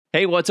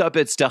Hey, what's up?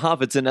 It's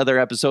DeHuff. It's another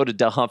episode of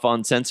DeHuff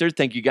Uncensored.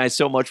 Thank you guys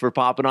so much for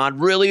popping on.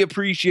 Really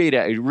appreciate it.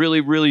 I really,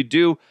 really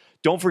do.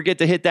 Don't forget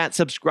to hit that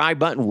subscribe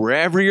button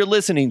wherever you're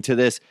listening to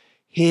this.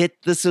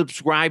 Hit the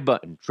subscribe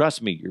button.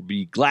 Trust me, you'll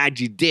be glad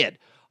you did.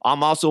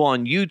 I'm also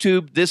on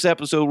YouTube. This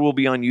episode will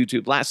be on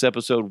YouTube. Last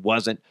episode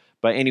wasn't.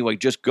 But anyway,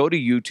 just go to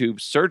YouTube,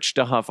 search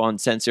DeHuff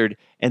Uncensored,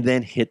 and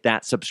then hit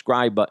that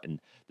subscribe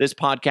button. This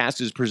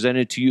podcast is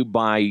presented to you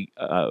by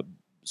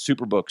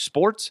Superbook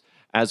Sports,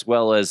 as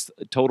well as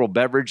Total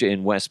Beverage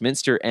in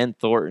Westminster and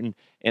Thornton,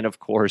 and of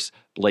course,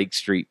 Blake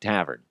Street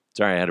Tavern.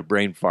 Sorry, I had a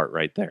brain fart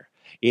right there.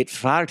 It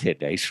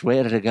farted, I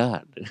swear to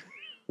God.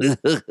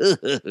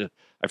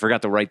 I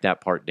forgot to write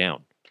that part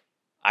down.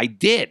 I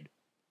did.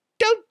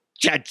 Don't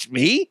judge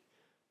me.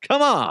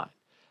 Come on.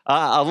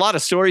 A lot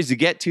of stories to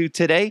get to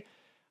today.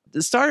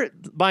 To start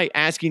by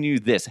asking you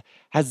this.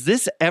 Has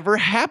this ever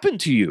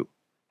happened to you?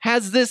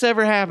 Has this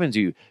ever happened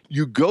to you?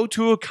 You go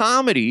to a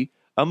comedy,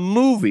 a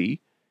movie,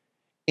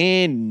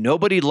 and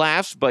nobody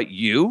laughs but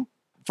you?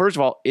 First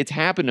of all, it's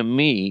happened to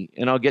me,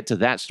 and I'll get to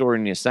that story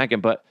in a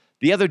second, but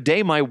the other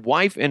day, my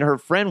wife and her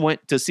friend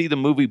went to see the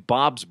movie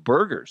Bob's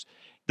Burgers.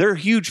 They're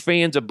huge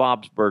fans of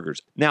Bob's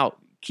Burgers. Now,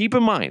 keep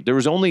in mind, there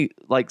was only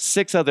like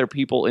 6 other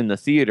people in the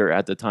theater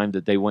at the time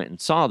that they went and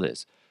saw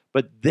this,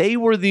 but they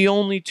were the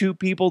only 2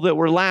 people that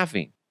were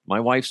laughing. My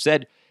wife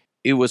said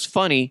it was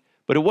funny,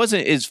 but it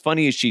wasn't as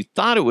funny as she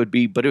thought it would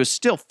be, but it was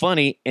still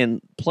funny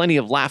and plenty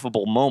of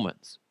laughable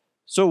moments.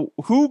 So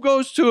who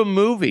goes to a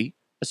movie,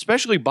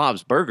 especially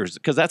Bob's Burgers,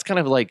 because that's kind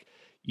of like,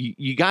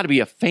 you got to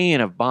be a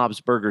fan of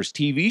Bob's Burgers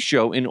TV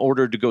show in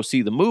order to go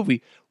see the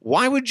movie.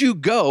 Why would you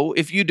go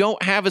if you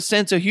don't have a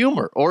sense of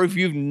humor or if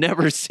you've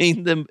never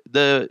seen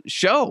the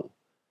show?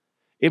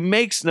 It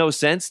makes no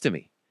sense to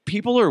me.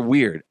 People are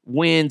weird.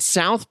 When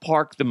South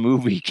Park, the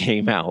movie,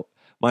 came out,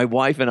 my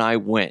wife and I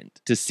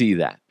went to see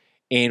that,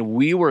 and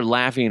we were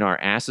laughing our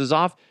asses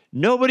off.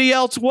 Nobody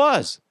else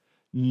was.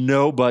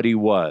 Nobody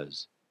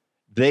was.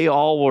 They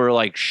all were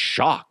like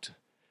shocked.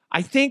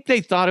 I think they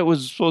thought it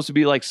was supposed to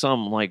be like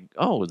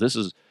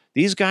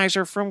these guys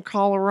are from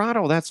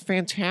Colorado. That's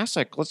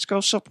fantastic. Let's go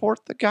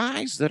support the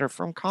guys that are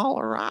from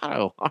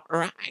Colorado. All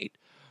right.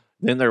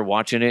 Then they're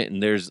watching it,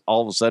 and there's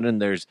all of a sudden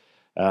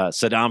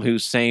Saddam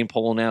Hussein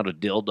pulling out a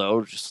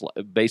dildo, just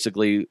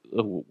basically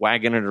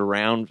wagging it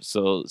around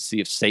so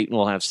see if Satan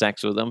will have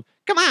sex with him.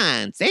 Come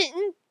on,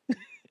 Satan.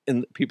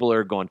 And people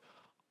are going,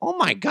 oh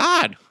my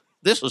God,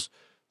 this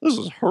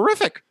is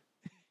horrific.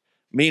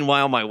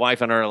 Meanwhile, my wife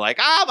and I are like,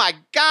 oh my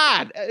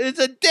God, it's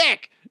a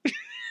dick.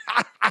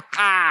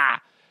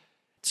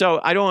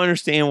 So I don't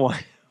understand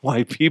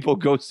why people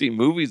go see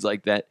movies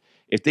like that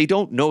if they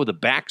don't know the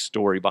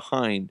backstory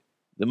behind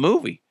the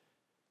movie.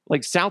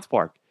 Like South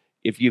Park,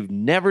 if you've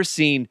never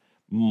seen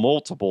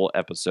multiple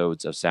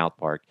episodes of South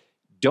Park,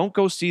 don't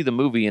go see the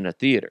movie in a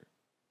theater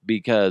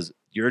because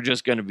you're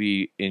just going to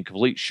be in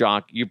complete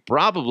shock. You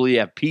probably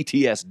have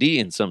PTSD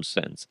in some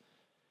sense.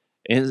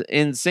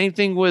 And same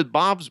thing with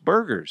Bob's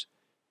Burgers.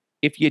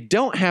 If you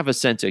don't have a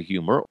sense of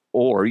humor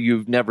or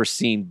you've never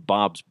seen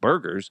Bob's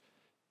Burgers,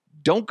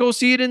 don't go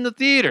see it in the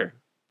theater.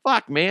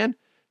 Fuck, man.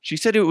 She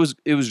said it was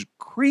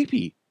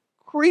creepy.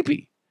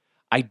 Creepy.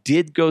 I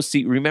did go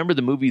see, remember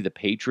the movie The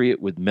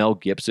Patriot with Mel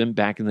Gibson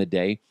back in the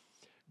day?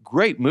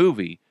 Great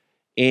movie.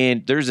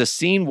 And there's a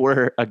scene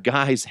where a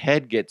guy's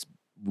head gets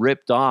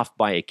ripped off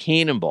by a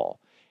cannonball.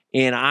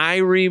 And I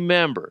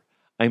remember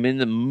I'm in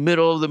the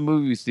middle of the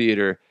movie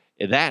theater.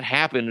 That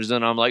happens,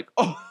 and I'm like,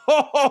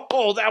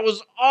 oh, that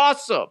was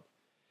awesome.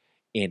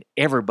 And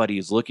everybody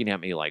is looking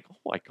at me like, oh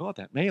my God,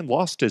 that man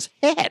lost his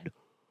head.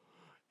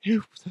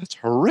 Ew, that's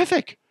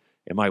horrific.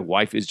 And my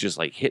wife is just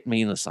like hitting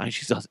me in the side.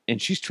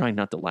 She's trying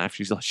not to laugh.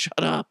 She's like,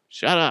 shut up.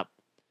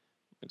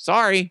 I'm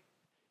sorry.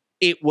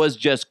 It was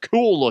just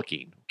cool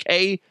looking,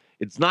 okay?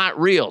 It's not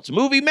real. It's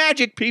movie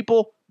magic,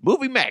 people.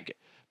 Movie magic.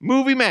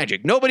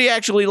 Nobody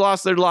actually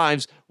lost their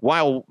lives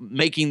while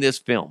making this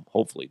film.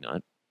 Hopefully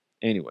not.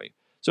 Anyway.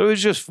 So it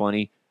was just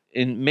funny,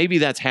 and maybe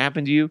that's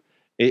happened to you.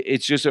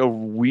 It's just a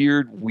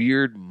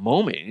weird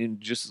moment, and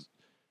just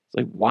it's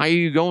like, why are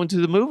you going to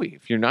the movie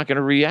if you're not going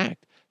to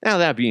react? Now,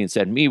 that being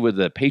said, me with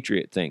the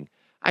Patriot thing,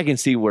 I can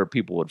see where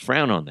people would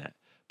frown on that.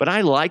 But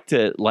I like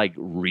to,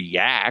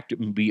 react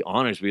and be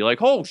honest, be like,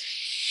 oh,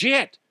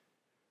 shit.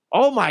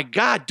 Oh, my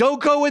God,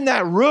 don't go in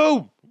that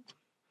room.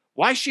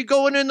 Why is she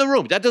going in the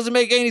room? That doesn't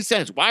make any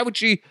sense. Why would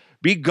she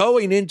be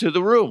going into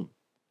the room?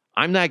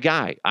 I'm that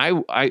guy.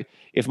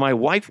 If my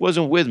wife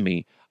wasn't with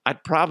me,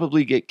 I'd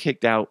probably get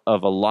kicked out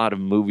of a lot of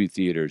movie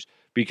theaters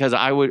because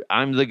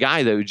I'm the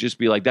guy that would just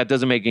be like, that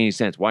doesn't make any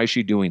sense. Why is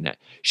she doing that?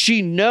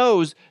 She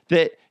knows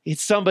that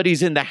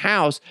somebody's in the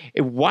house.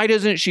 And why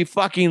doesn't she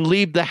fucking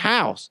leave the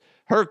house?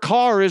 Her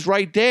car is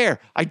right there.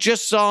 I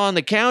just saw on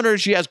the counter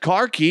she has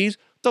car keys.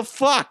 The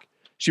fuck?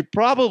 She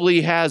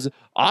probably has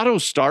auto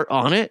start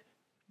on it.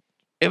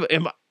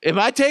 Am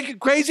I taking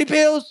crazy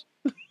pills?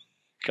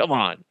 Come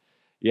on.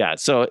 Yeah,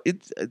 so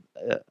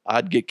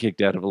I'd get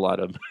kicked out of a lot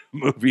of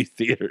movie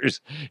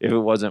theaters if it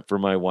wasn't for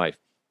my wife.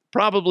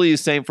 Probably the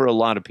same for a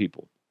lot of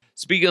people.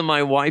 Speaking of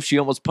my wife, she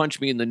almost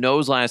punched me in the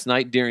nose last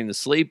night during the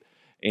sleep.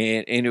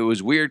 And it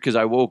was weird because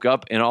I woke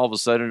up and all of a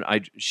sudden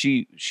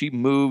she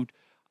moved.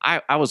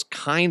 I was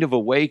kind of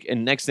awake,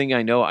 and next thing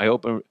I know, I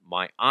opened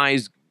my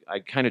eyes. I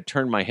kind of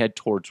turned my head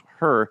towards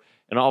her,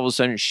 and all of a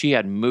sudden she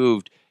had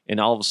moved, and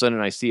all of a sudden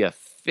I see a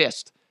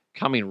fist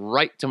coming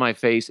right to my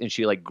face, and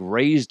she like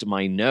grazed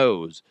my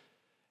nose.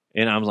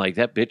 And I'm like,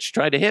 that bitch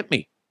tried to hit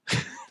me.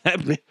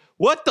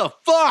 What the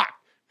fuck?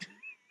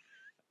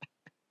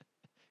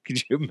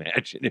 Could you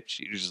imagine if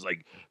she just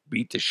like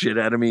beat the shit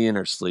out of me in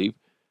her sleep?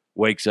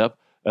 Wakes up.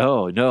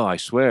 Oh, no, I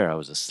swear I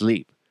was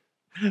asleep.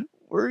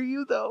 Were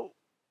you, though?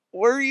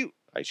 Were you?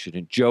 I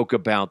shouldn't joke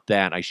about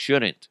that. I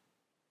shouldn't.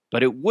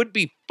 But it would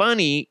be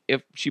funny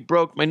if she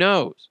broke my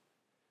nose.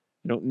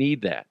 I don't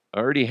need that. I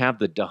already have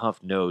the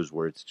Duff nose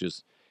where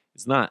it's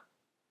not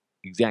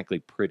exactly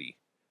pretty.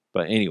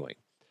 But anyway.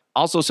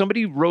 Also,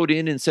 somebody wrote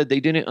in and said they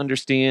didn't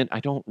understand. I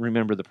don't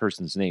remember the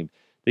person's name.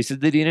 They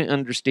said they didn't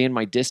understand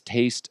my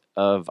distaste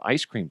of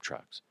ice cream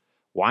trucks.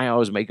 Why I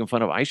was making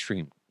fun of ice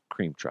cream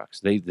trucks.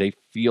 They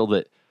feel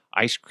that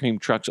ice cream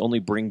trucks only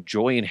bring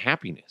joy and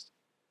happiness.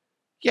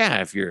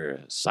 Yeah, if you're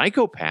a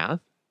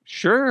psychopath,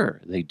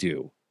 sure they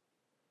do.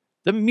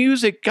 The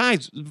music,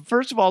 guys,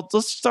 first of all,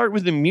 let's start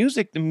with the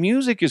music. The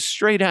music is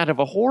straight out of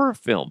a horror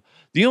film.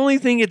 The only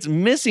thing it's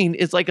missing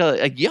is like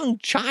a young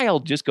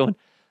child just going,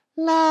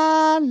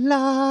 la,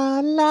 la,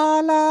 la,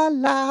 la,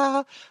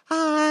 la,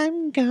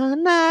 I'm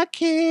gonna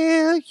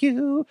kill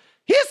you.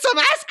 Here's some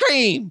ice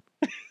cream.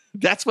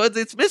 That's what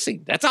it's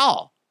missing. That's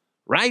all.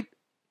 Right?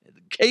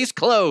 Case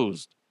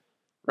closed.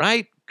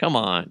 Right? Come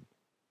on.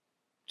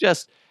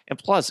 And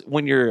plus,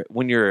 when you're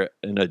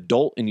an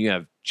adult and you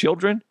have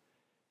children,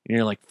 and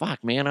you're like,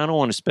 fuck, man, I don't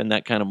want to spend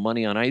that kind of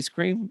money on ice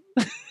cream.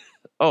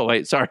 Oh,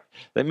 wait, sorry.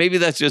 Maybe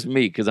that's just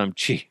me because I'm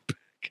cheap.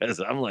 Because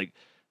I'm like,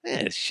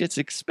 man, this shit's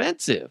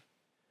expensive.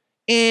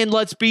 And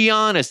let's be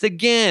honest,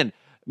 again,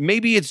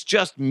 maybe it's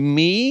just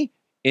me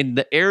in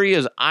the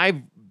areas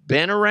I've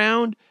been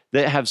around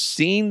that have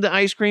seen the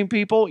ice cream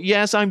people.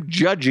 Yes, I'm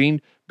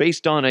judging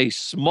based on a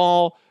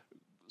small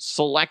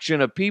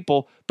selection of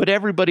people, but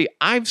everybody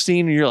I've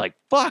seen, and you're like,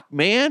 fuck,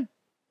 man,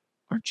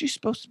 aren't you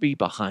supposed to be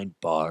behind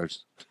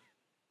bars?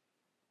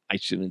 I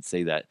shouldn't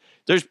say that.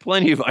 There's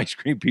plenty of ice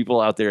cream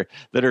people out there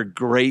that are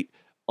great,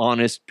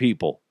 honest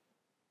people,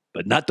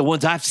 but not the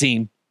ones I've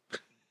seen.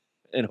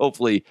 And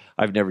hopefully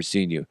I've never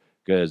seen you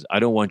because I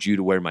don't want you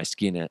to wear my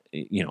skin,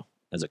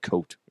 as a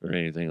coat or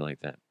anything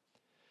like that.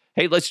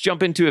 Hey, let's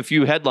jump into a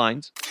few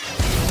headlines.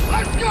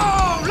 Let's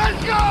go!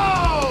 Let's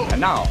go! And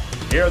now,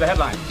 here are the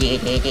headlines.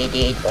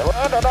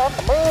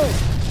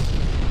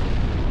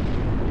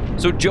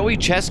 So Joey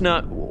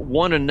Chestnut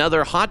won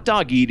another hot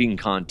dog eating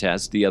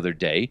contest the other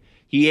day.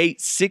 He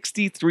ate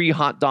 63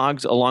 hot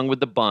dogs along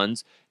with the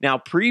buns. Now,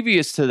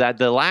 previous to that,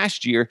 the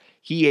last year,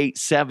 he ate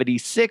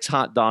 76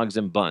 hot dogs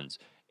and buns.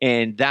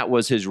 And that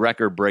was his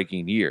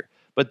record-breaking year.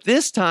 But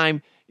this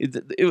time,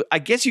 I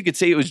guess you could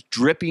say it was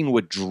dripping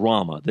with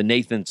drama, the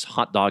Nathan's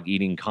hot dog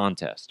eating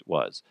contest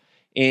was.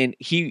 And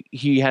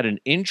he had an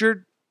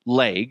injured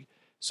leg,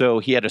 so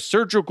he had a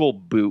surgical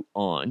boot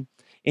on,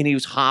 and he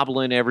was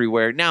hobbling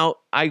everywhere. Now,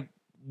 I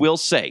will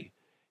say,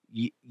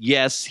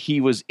 yes, he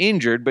was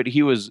injured, but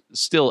he was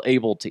still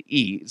able to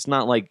eat. It's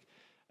not like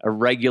a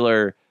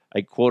regular,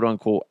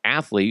 quote-unquote,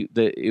 athlete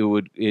that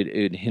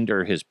it'd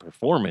hinder his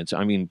performance.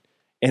 I mean,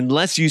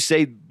 unless you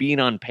say being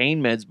on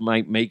pain meds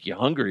might make you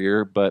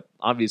hungrier, but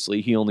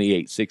obviously he only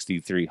ate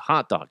 63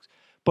 hot dogs.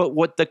 But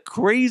what the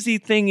crazy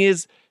thing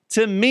is,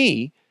 to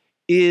me,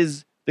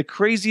 is the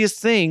craziest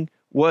thing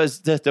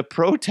was that the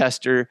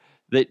protester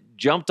that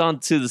jumped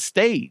onto the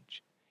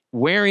stage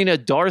wearing a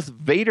Darth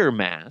Vader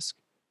mask.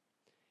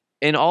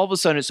 And all of a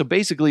sudden, so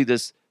basically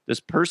this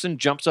person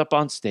jumps up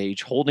on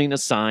stage holding a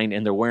sign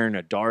and they're wearing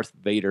a Darth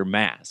Vader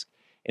mask.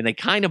 And they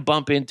kind of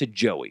bump into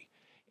Joey.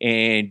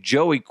 And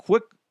Joey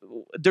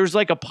there's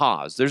like a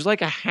pause. There's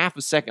like a half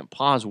a second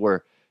pause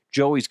where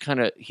Joey's kind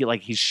of,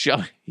 he's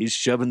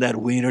shoving that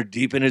wiener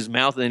deep in his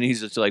mouth. And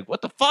he's just like,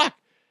 what the fuck?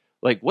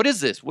 Like, what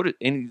is this?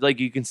 And like,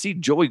 you can see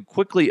Joey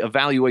quickly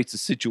evaluates the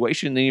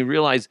situation. And then you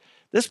realize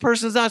this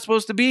person's not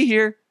supposed to be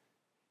here.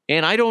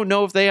 And I don't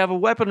know if they have a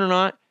weapon or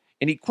not.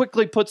 And he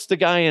quickly puts the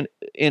guy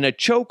in a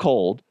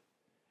chokehold.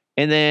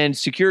 And then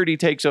security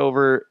takes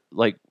over.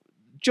 Like,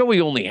 Joey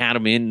only had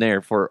him in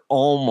there for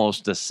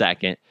almost a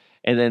second.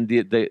 And then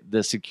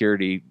the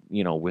security,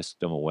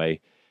 whisked him away.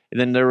 And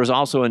then there was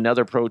also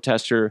another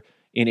protester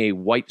in a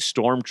white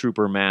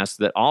stormtrooper mask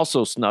that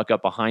also snuck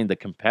up behind the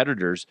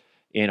competitors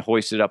and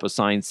hoisted up a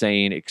sign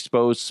saying,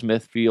 "Expose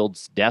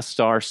Smithfield's Death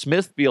Star."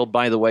 Smithfield,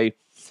 by the way,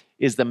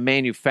 is the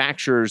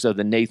manufacturers of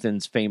the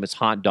Nathan's famous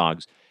hot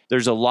dogs.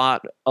 There's a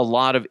lot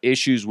of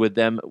issues with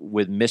them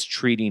with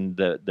mistreating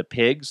the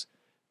pigs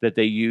that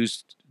they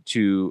used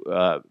to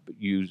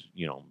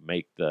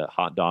make the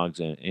hot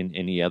dogs and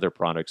any other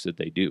products that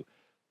they do.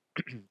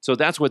 So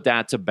that's what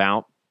that's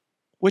about,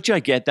 which I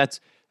get. That's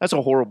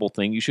a horrible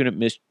thing. You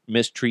shouldn't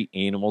mistreat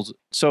animals.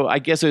 So I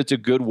guess it's a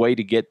good way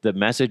to get the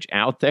message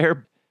out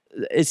there.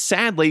 it's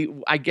sadly,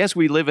 I guess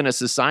we live in a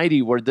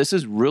society where this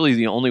is really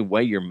the only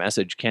way your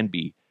message can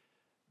be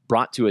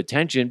brought to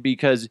attention,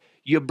 because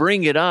you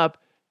bring it up,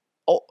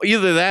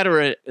 either that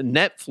or a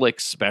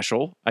Netflix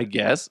special, I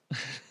guess.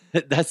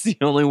 That's the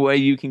only way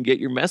you can get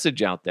your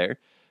message out there.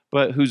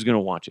 But who's going to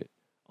watch it?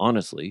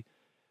 Honestly,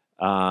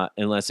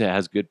 unless it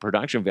has good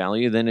production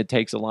value, then it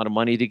takes a lot of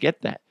money to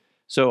get that.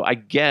 So I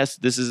guess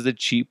this is the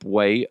cheap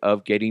way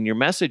of getting your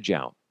message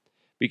out.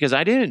 Because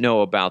I didn't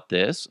know about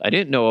this. I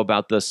didn't know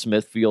about the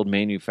Smithfield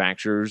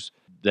manufacturers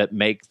that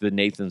make the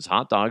Nathan's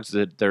hot dogs,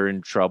 that they're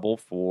in trouble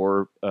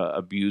for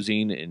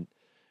abusing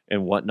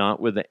and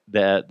whatnot with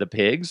the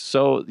pigs.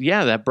 So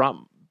yeah, that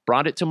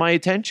brought it to my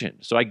attention.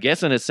 So I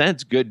guess in a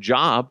sense, good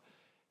job.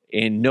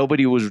 And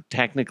nobody was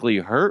technically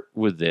hurt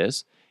with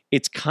this.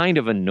 It's kind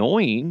of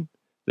annoying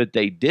that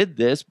they did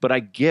this, but I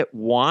get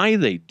why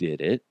they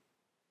did it.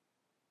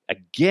 I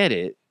get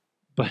it,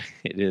 but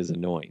it is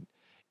annoying.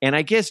 And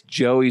I guess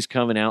Joey's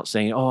coming out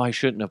saying, oh, I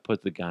shouldn't have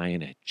put the guy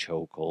in a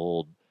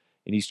chokehold.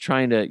 And he's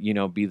trying to,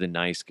 be the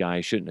nice guy.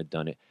 I shouldn't have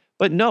done it.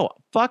 But no,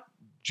 fuck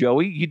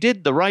Joey. You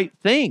did the right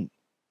thing.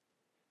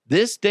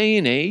 This day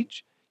and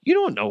age, you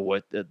don't know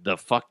what the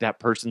fuck that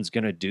person's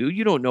going to do.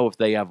 You don't know if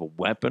they have a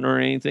weapon or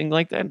anything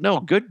like that. No,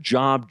 good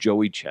job,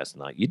 Joey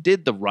Chestnut. You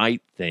did the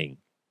right thing.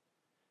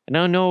 And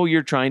I know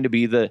you're trying to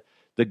be the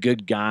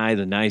good guy,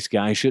 the nice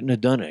guy. I shouldn't have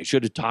done it. I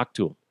should have talked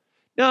to him.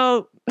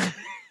 No,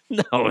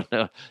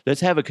 no.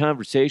 Let's have a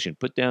conversation.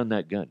 Put down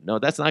that gun. No,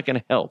 that's not going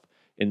to help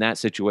in that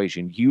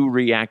situation. You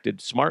reacted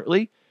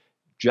smartly,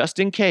 just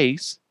in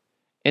case,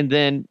 and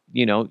then,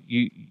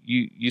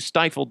 you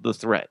stifled the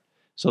threat.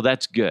 So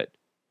that's good.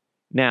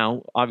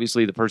 Now,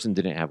 obviously, the person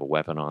didn't have a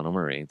weapon on them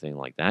or anything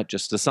like that,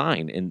 just a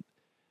sign. And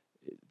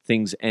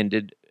things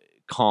ended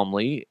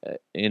calmly,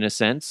 in a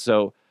sense.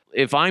 So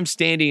if I'm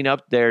standing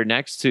up there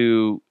next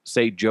to,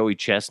 say, Joey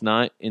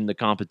Chestnut in the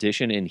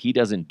competition and he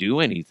doesn't do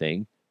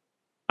anything,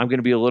 I'm going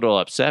to be a little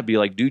upset. Be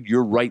like, dude,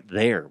 you're right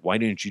there. Why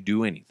didn't you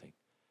do anything?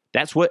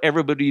 That's what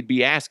everybody would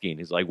be asking.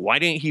 Is like, why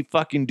didn't he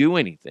fucking do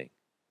anything?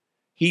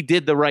 He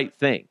did the right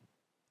thing.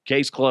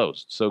 Case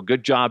closed. So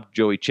good job,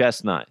 Joey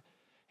Chestnut.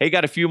 Hey,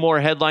 got a few more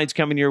headlines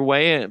coming your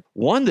way. And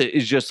one that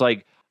is just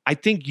like, I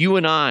think you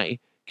and I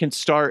can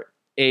start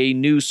a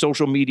new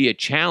social media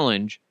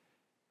challenge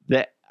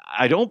that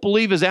I don't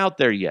believe is out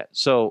there yet.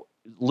 So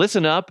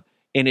listen up,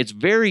 and it's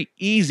very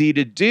easy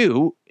to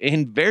do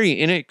and very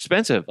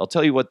inexpensive. I'll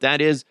tell you what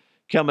that is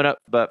coming up.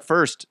 But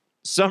first,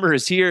 summer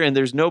is here, and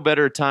there's no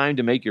better time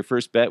to make your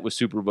first bet with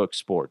Superbook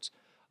Sports.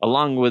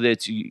 Along with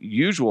its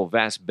usual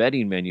vast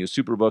betting menu,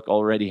 Superbook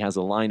already has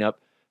a lineup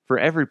for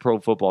every pro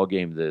football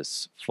game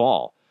this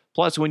fall.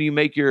 Plus, when you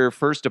make your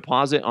first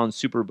deposit on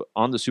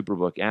the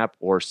Superbook app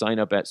or sign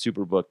up at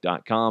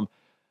superbook.com,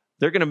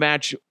 they're going to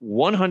match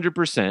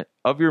 100%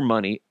 of your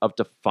money up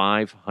to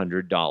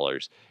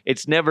 $500.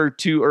 It's never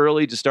too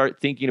early to start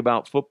thinking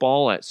about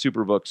football at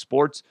Superbook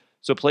Sports,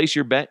 so place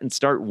your bet and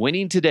start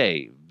winning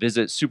today.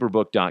 Visit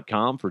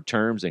superbook.com for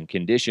terms and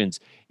conditions.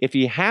 If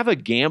you have a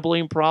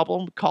gambling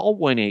problem, call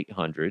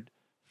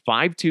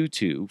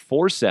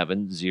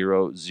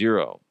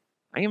 1-800-522-4700.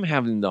 I am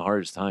having the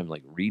hardest time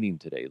reading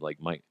today.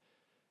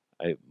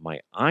 My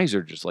eyes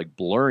are just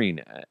blurring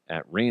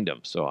at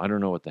random. So I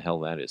don't know what the hell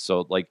that is.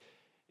 So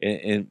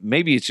and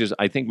maybe it's just,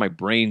 I think my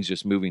brain's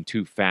just moving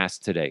too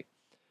fast today.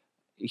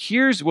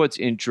 Here's what's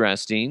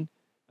interesting.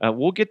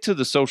 We'll get to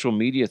the social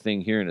media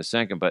thing here in a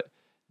second, but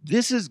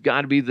this has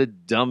got to be the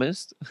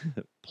dumbest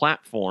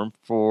platform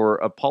for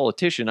a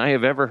politician I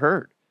have ever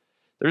heard.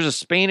 There's a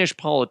Spanish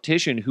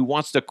politician who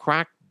wants to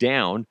crack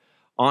down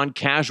on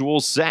casual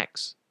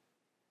sex.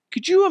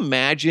 Could you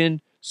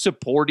imagine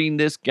supporting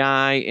this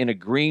guy and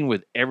agreeing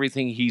with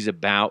everything he's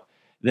about?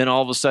 Then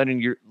all of a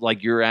sudden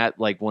you're at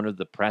one of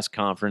the press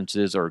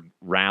conferences or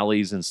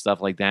rallies and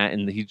stuff like that,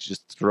 and he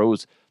just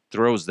throws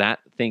that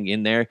thing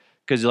in there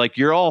because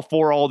you're all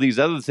for all these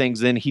other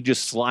things. Then he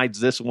just slides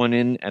this one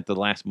in at the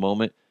last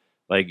moment.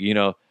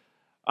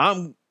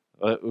 I'm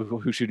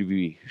who should he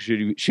be?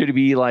 Should he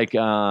be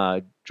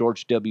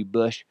George W.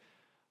 Bush?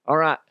 All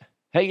right,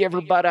 hey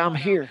everybody, I'm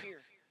here.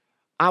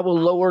 I will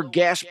lower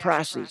gas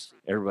prices.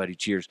 Everybody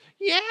cheers.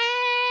 Yeah.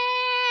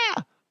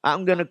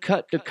 I'm going to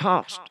cut the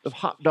cost of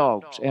hot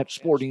dogs at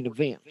sporting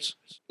events.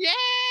 Yeah!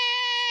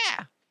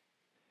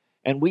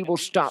 And we will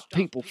stop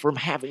people from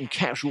having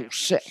casual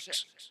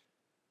sex.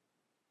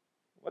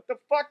 What the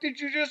fuck did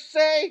you just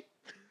say?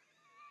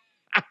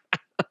 I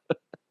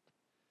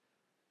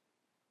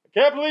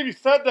can't believe you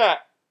said that.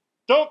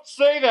 Don't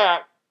say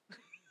that.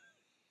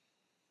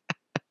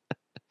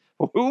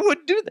 Who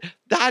would do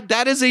that?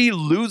 That is a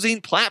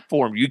losing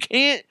platform. You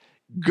can't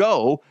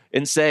go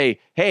and say,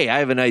 hey, I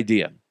have an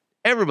idea.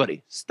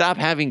 Everybody, stop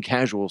having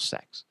casual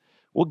sex.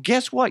 Well,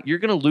 guess what? You're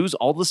going to lose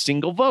all the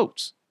single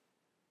votes.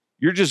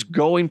 You're just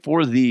going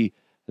for the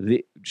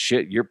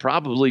shit. You're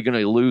probably going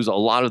to lose a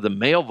lot of the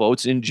male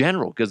votes in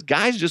general because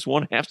guys just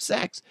want to have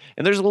sex.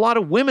 And there's a lot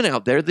of women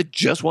out there that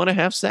just want to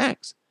have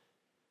sex.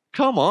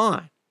 Come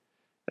on.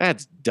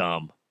 That's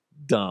dumb.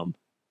 Dumb.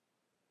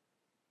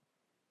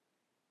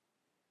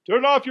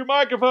 Turn off your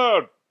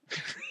microphone.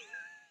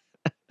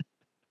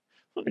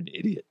 What an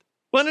idiot.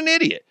 What an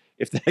idiot.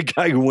 If that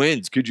guy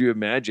wins, could you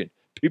imagine?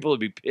 People would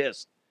be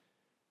pissed.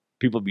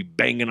 People would be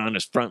banging on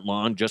his front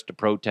lawn just to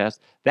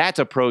protest. That's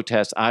a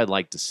protest I'd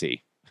like to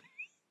see.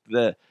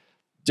 You're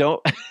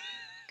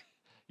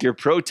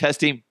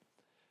protesting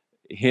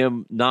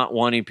him not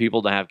wanting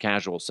people to have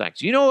casual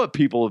sex. You know what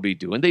people would be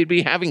doing? They'd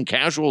be having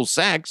casual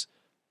sex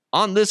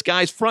on this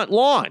guy's front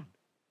lawn.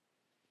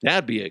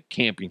 That'd be a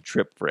camping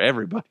trip for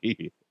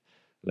everybody.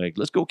 Like,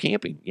 let's go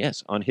camping.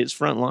 Yes, on his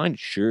front lawn?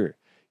 Sure.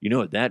 You know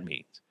what that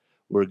means?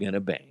 We're going to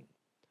bang.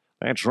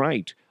 That's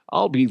right.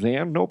 I'll be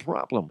there, no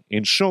problem.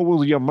 And so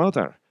will your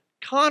mother.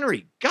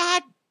 Connery,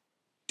 God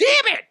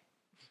damn it!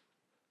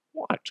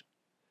 What?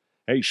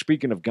 Hey,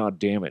 speaking of God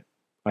damn it,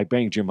 I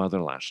banged your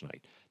mother last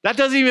night. That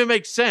doesn't even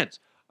make sense.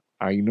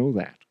 I know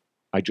that.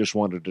 I just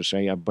wanted to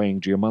say I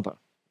banged your mother.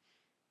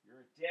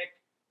 You're a dick,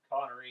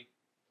 Connery.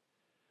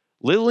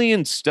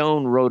 Lillian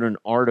Stone wrote an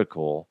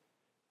article,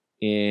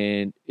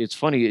 and it's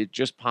funny, it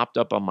just popped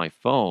up on my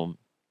phone,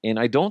 and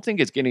I don't think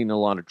it's getting a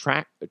lot of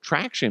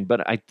traction,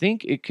 but I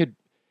think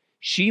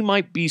she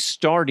might be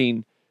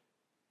starting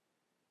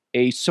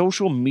a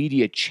social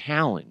media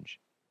challenge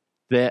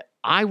that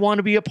I want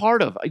to be a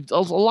part of.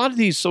 A lot of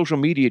these social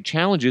media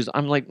challenges,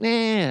 I'm like,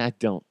 nah, I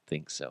don't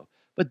think so.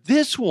 But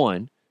this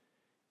one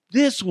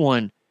is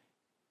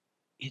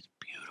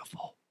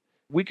beautiful.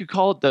 We could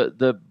call it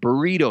the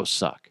burrito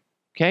suck,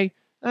 okay?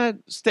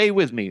 Stay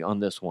with me on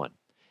this one.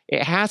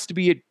 It has to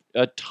be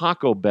a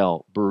Taco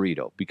Bell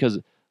burrito because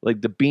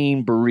like the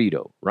bean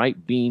burrito,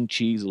 right? Bean,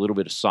 cheese, a little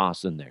bit of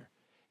sauce in there.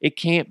 It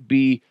can't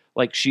be,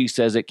 like she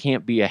says, it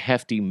can't be a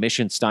hefty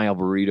mission-style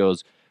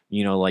burritos,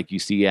 like you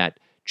see at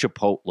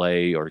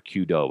Chipotle or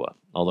Qdoba.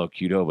 Although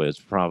Qdoba is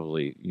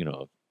probably,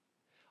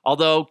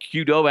 although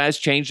Qdoba has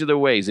changed their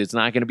ways. It's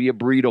not going to be a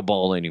burrito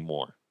ball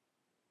anymore.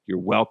 You're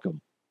welcome.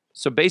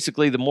 So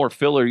basically, the more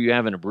filler you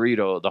have in a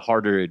burrito, the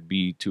harder it'd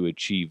be to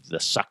achieve the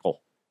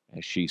suckle,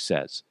 as she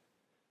says.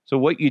 So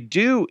what you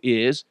do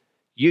is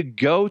you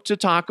go to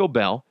Taco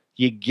Bell,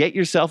 you get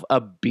yourself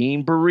a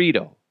bean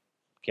burrito.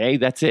 Okay,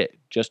 that's it.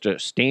 Just a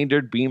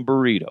standard bean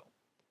burrito.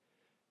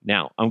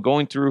 Now, I'm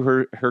going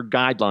through her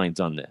guidelines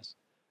on this.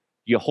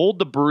 You hold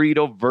the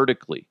burrito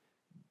vertically.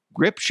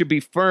 Grip should be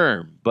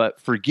firm,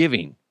 but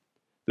forgiving.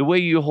 The way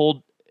you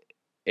hold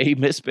a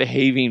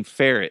misbehaving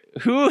ferret.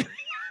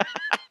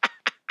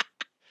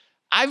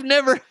 I've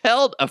never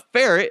held a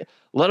ferret,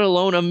 let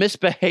alone a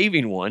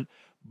misbehaving one,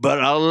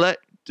 but I'll let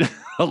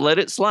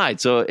it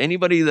slide. So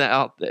anybody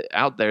that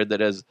out there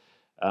that has,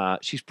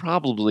 she's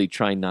probably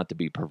trying not to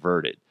be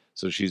perverted.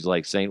 So she's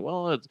like saying,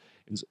 well,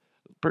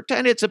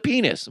 pretend it's a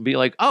penis. And be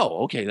like,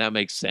 oh, okay, that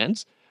makes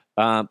sense.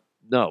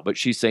 No, but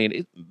she's saying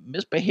it's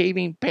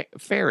misbehaving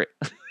ferret.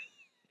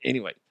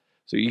 Anyway,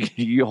 so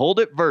you hold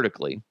it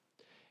vertically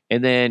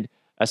and then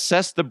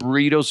assess the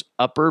burrito's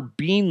upper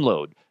bean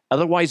load,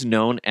 otherwise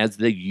known as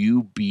the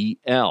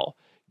UBL.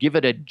 Give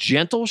it a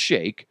gentle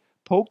shake.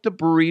 Poke the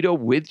burrito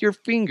with your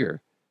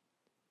finger.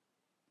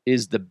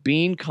 Is the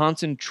bean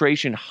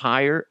concentration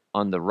higher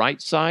on the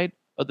right side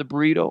of the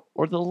burrito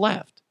or the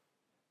left?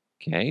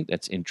 Okay,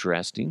 that's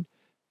interesting.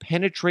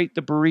 Penetrate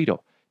the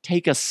burrito.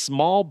 Take a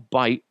small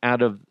bite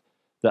out of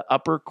the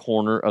upper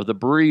corner of the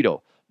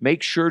burrito.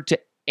 Make sure to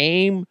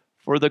aim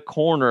for the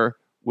corner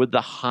with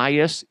the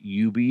highest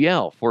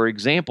UBL. For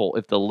example,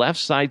 if the left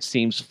side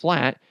seems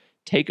flat,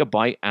 take a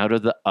bite out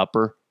of the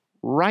upper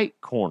right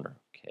corner.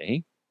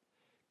 Okay.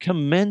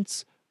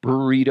 Commence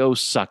burrito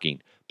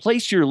sucking.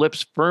 Place your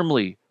lips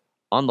firmly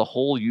on the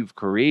hole you've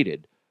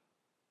created.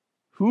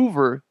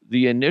 Hoover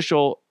the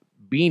initial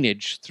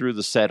beanage through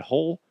the said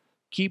hole.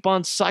 Keep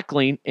on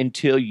suckling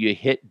until you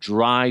hit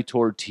dry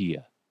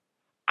tortilla.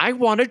 I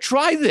want to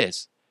try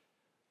this.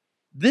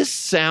 This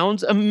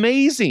sounds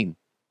amazing.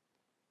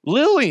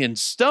 Lillian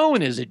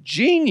Stone is a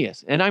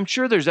genius. And I'm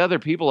sure there's other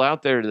people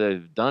out there that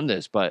have done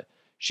this, but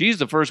she's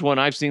the first one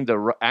I've seen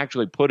to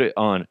actually put it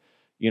on,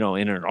 in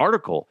an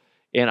article.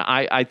 And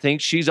I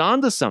think she's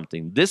on to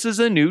something. This is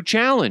a new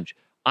challenge.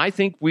 I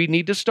think we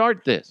need to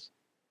start this.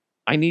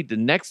 The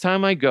next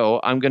time I go,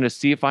 I'm going to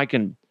see if I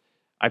can.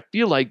 I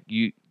feel like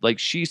like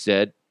she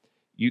said,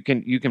 you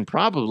can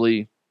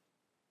probably,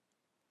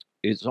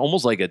 it's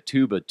almost like a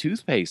tube of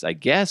toothpaste, I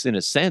guess, in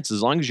a sense,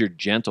 as long as you're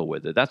gentle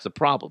with it. That's the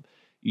problem.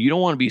 You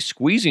don't want to be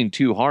squeezing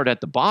too hard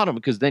at the bottom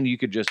because then you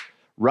could just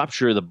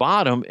rupture the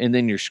bottom and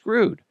then you're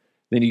screwed.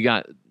 Then you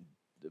got,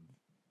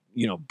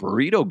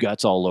 burrito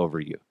guts all over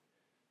you.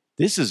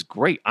 This is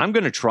great. I'm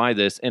going to try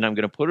this and I'm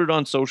going to put it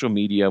on social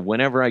media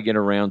whenever I get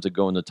around to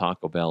going to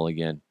Taco Bell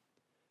again.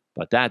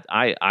 But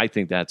I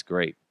think that's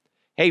great.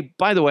 Hey,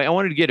 by the way, I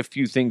wanted to get a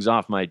few things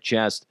off my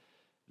chest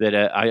that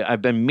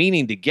I've been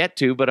meaning to get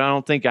to, but I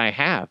don't think I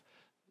have.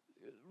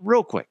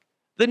 Real quick.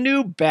 The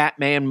new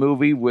Batman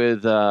movie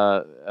with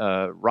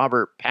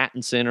Robert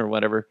Pattinson or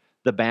whatever,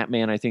 The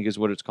Batman, I think is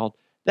what it's called.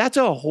 That's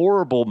a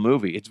horrible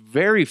movie. It's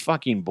very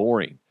fucking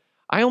boring.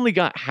 I only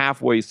got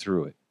halfway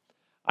through it.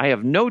 I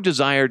have no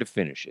desire to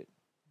finish it.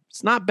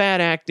 It's not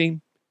bad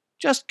acting,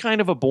 just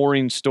kind of a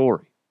boring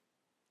story.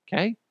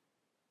 Okay?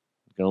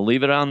 I'm going to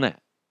leave it on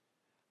that.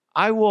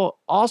 I will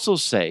also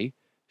say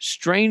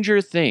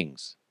Stranger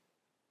Things.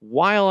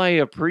 While I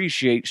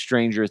appreciate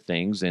Stranger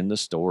Things and the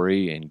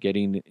story and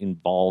getting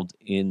involved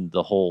in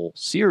the whole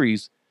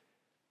series,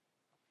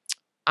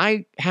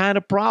 I had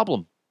a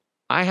problem.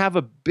 I have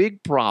a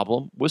big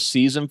problem with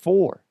season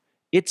 4.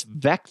 It's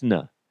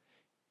Vecna.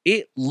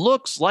 It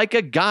looks like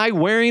a guy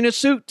wearing a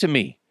suit to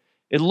me.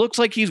 It looks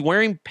like he's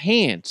wearing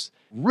pants.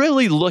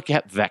 Really look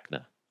at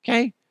Vecna,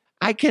 okay?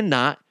 I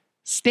cannot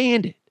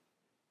stand it.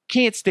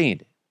 Can't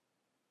stand it.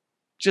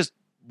 Just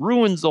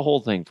ruins the whole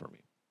thing for me.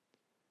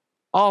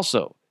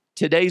 Also,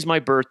 today's my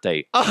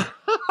birthday.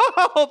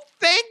 Oh,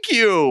 thank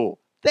you.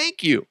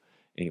 Thank you.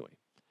 Anyway,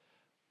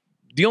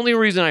 the only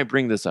reason I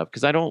bring this up,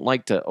 because I don't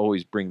like to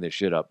always bring this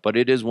shit up, but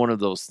it is one of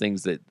those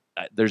things that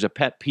there's a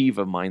pet peeve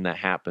of mine that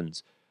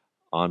happens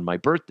on my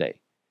birthday.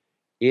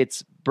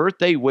 It's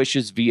birthday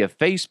wishes via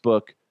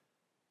Facebook,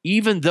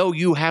 even though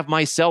you have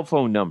my cell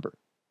phone number,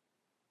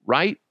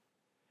 right?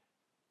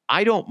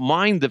 I don't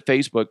mind the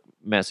Facebook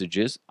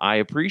messages. I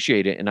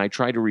appreciate it, and I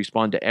try to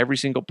respond to every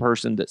single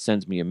person that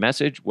sends me a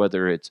message,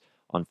 whether it's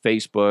on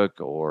Facebook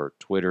or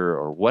Twitter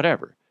or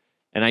whatever.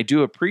 And I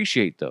do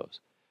appreciate those.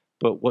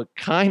 But what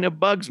kind of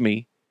bugs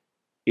me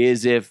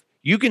is if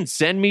you can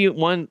send me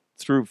one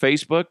through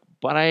Facebook,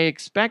 but I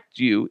expect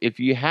you, if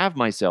you have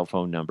my cell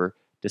phone number,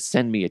 to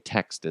send me a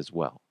text as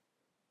well,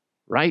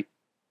 right?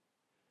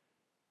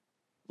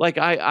 Like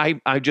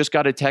I just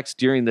got a text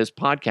during this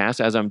podcast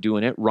as I'm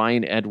doing it.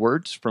 Ryan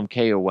Edwards from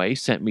KOA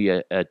sent me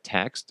a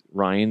text.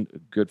 Ryan, a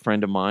good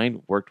friend of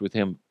mine, worked with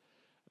him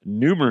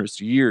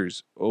numerous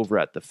years over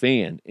at The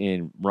Fan,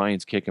 and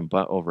Ryan's kicking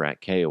butt over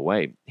at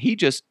KOA. He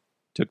just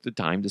took the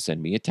time to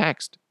send me a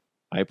text.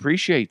 I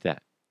appreciate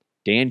that.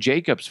 Dan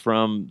Jacobs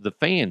from The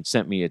Fan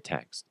sent me a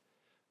text.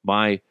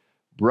 My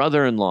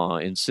brother-in-law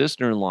and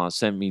sister-in-law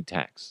sent me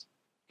texts.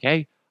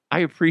 Okay? I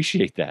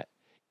appreciate that.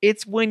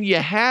 It's when you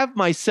have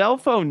my cell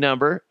phone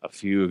number, a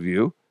few of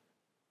you,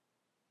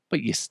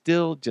 but you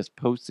still just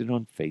post it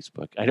on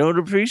Facebook. I don't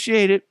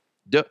appreciate it.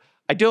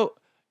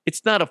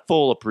 It's not a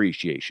full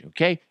appreciation,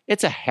 okay?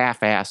 It's a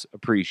half-ass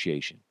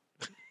appreciation.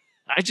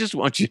 I just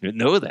want you to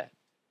know that.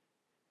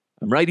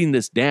 I'm writing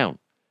this down,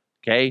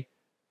 okay?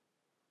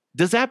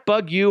 Does that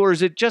bug you, or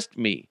is it just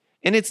me?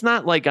 And it's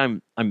not like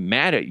I'm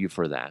mad at you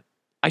for that.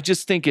 I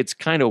just think it's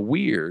kind of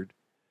weird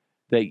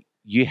that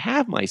you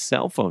have my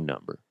cell phone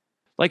number.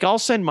 Like, I'll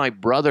send my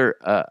brother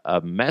a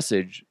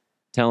message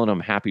telling him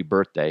happy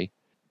birthday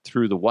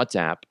through the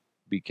WhatsApp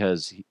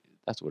because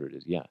that's what it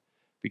is, yeah.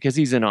 Because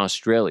he's in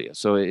Australia,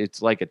 so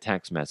it's like a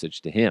text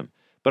message to him.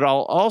 But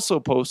I'll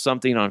also post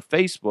something on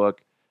Facebook,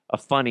 a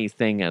funny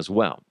thing as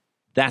well.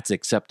 That's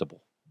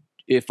acceptable.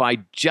 If I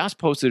just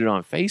posted it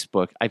on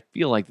Facebook, I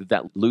feel like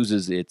that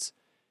loses its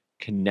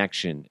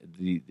connection.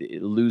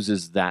 It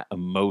loses that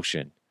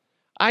emotion.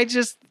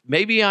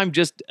 Maybe I'm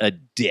just a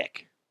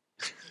dick.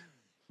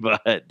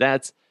 But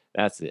that's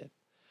it.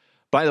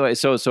 By the way,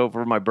 so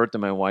for my birthday,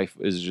 my wife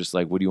is just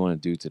like, what do you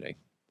want to do today?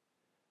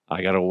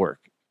 I got to work.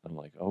 I'm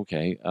like,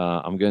 okay,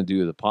 I'm going to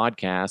do the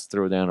podcast,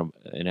 throw down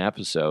an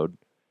episode,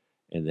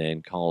 and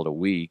then call it a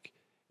week.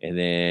 And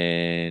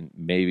then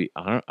maybe,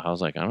 I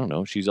was like, I don't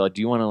know. She's like,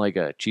 do you want like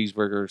a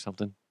cheeseburger or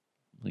something?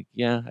 I'm like,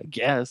 yeah, I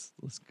guess.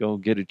 Let's go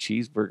get a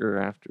cheeseburger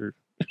after.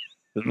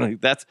 Like,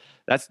 that's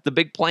the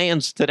big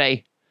plans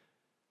today,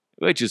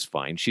 which is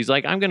fine. She's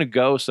like, I'm going to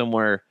go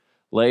somewhere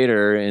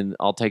later and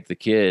I'll take the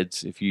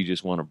kids if you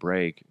just want a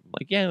break. I'm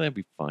like, yeah, that'd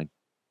be fine.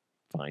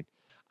 Fine.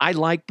 I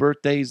like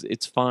birthdays.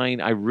 It's fine.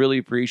 I really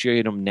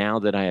appreciate them now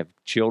that I have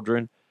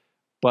children.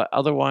 But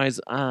otherwise,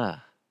 I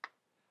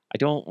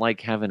don't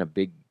like having a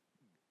big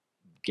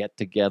get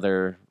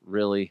together,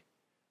 really.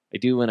 I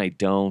do and I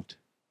don't.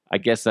 I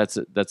guess that's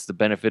the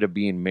benefit of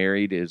being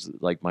married, is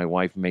like my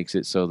wife makes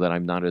it so that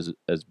I'm not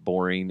as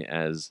boring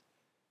as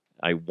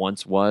I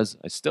once was.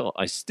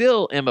 I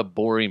still am a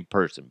boring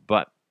person,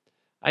 but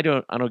I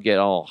don't get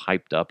all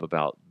hyped up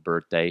about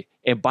birthday.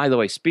 And by the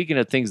way, speaking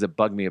of things that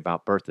bug me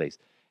about birthdays,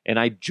 and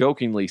I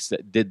jokingly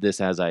did this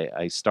as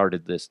I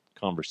started this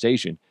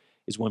conversation,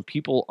 is when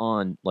people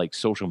on like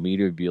social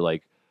media would be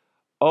like,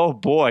 oh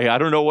boy, I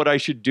don't know what I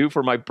should do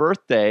for my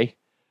birthday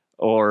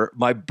or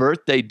my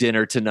birthday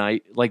dinner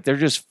tonight. Like, they're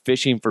just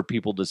fishing for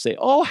people to say,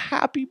 oh,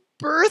 happy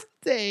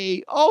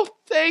birthday. Oh,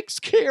 thanks,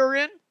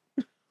 Karen.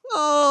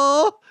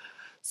 Oh,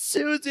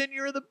 Susan,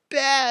 you're the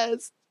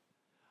best.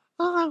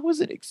 Oh, I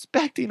wasn't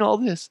expecting all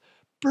this.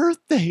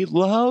 Birthday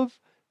love.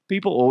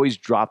 People always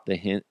drop the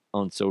hint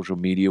on social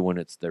media when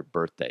it's their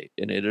birthday.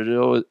 And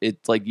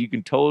it's like you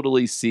can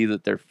totally see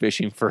that they're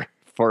fishing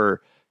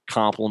for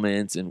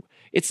compliments. And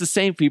it's the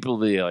same people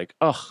that are like,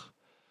 oh,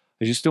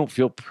 I just don't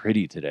feel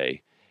pretty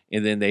today.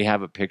 And then they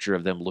have a picture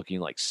of them looking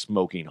like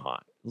smoking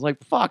hot. It's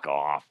like, fuck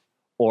off.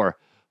 Or,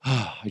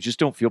 oh, I just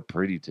don't feel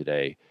pretty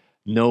today.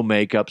 No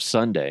makeup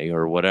Sunday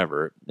or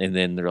whatever. And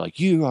then they're like,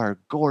 you are a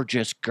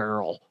gorgeous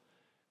girl.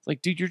 It's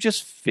like, dude, you're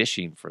just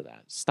fishing for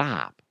that.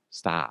 Stop.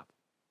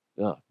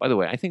 Ugh. By the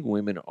way, I think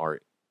women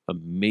are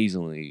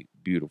amazingly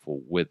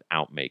beautiful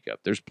without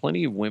makeup. There's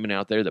plenty of women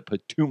out there that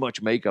put too much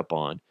makeup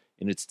on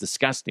and it's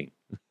disgusting.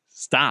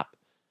 Stop.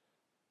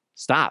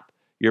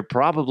 You're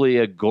probably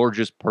a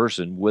gorgeous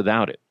person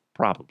without it.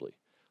 Probably.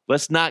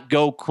 Let's not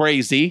go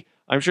crazy.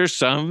 I'm sure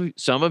some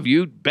of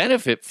you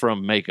benefit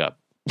from makeup.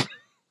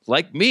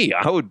 Like me,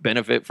 I would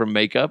benefit from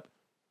makeup.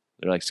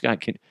 They're like,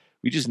 Scott,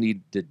 we just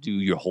need to do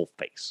your whole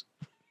face.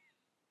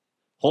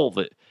 Whole of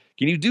it.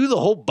 Can you do the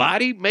whole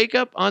body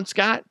makeup on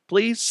Scott,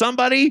 please?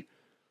 Somebody?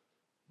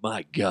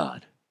 My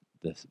God.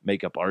 The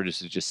makeup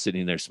artist is just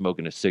sitting there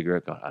smoking a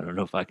cigarette going, I don't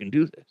know if I can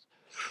do this.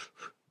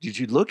 Did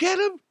you look at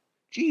him?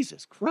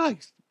 Jesus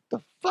Christ.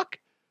 What the fuck?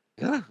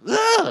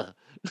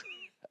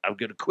 I'm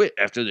going to quit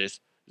after this.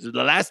 This is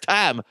the last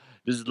time.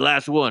 This is the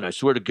last one. I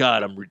swear to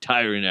God, I'm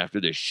retiring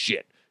after this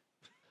shit.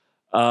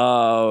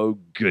 Oh,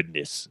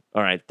 goodness.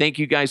 All right. Thank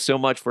you guys so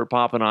much for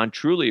popping on.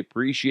 Truly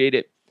appreciate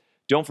it.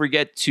 Don't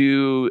forget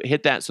to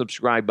hit that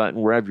subscribe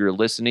button wherever you're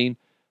listening.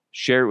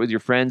 Share it with your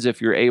friends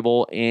if you're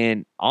able.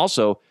 And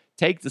also,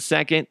 take the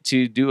second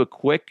to do a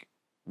quick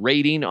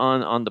rating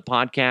on the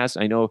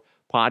podcast. I know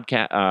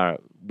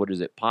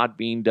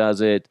Podbean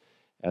does it,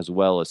 as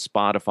well as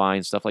Spotify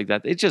and stuff like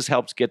that. It just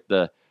helps get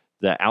the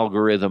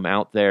algorithm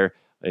out there,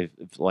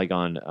 if like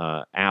on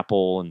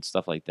Apple and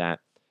stuff like that.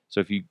 So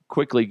if you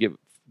quickly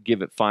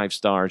give it 5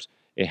 stars,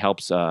 it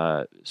helps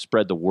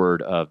spread the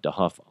word of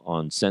DeHuff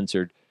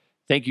Uncensored.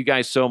 Thank you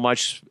guys so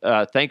much.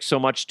 Thanks so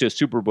much to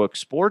Superbook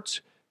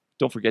Sports.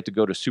 Don't forget to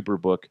go to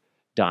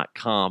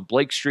superbook.com.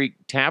 Blake Street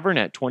Tavern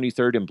at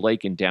 23rd and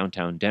Blake in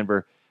downtown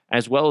Denver,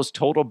 as well as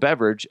Total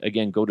Beverage.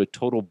 Again, go to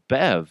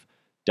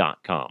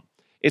totalbev.com.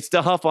 It's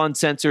DeHuff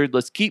Uncensored.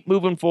 Let's keep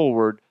moving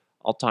forward.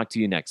 I'll talk to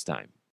you next time.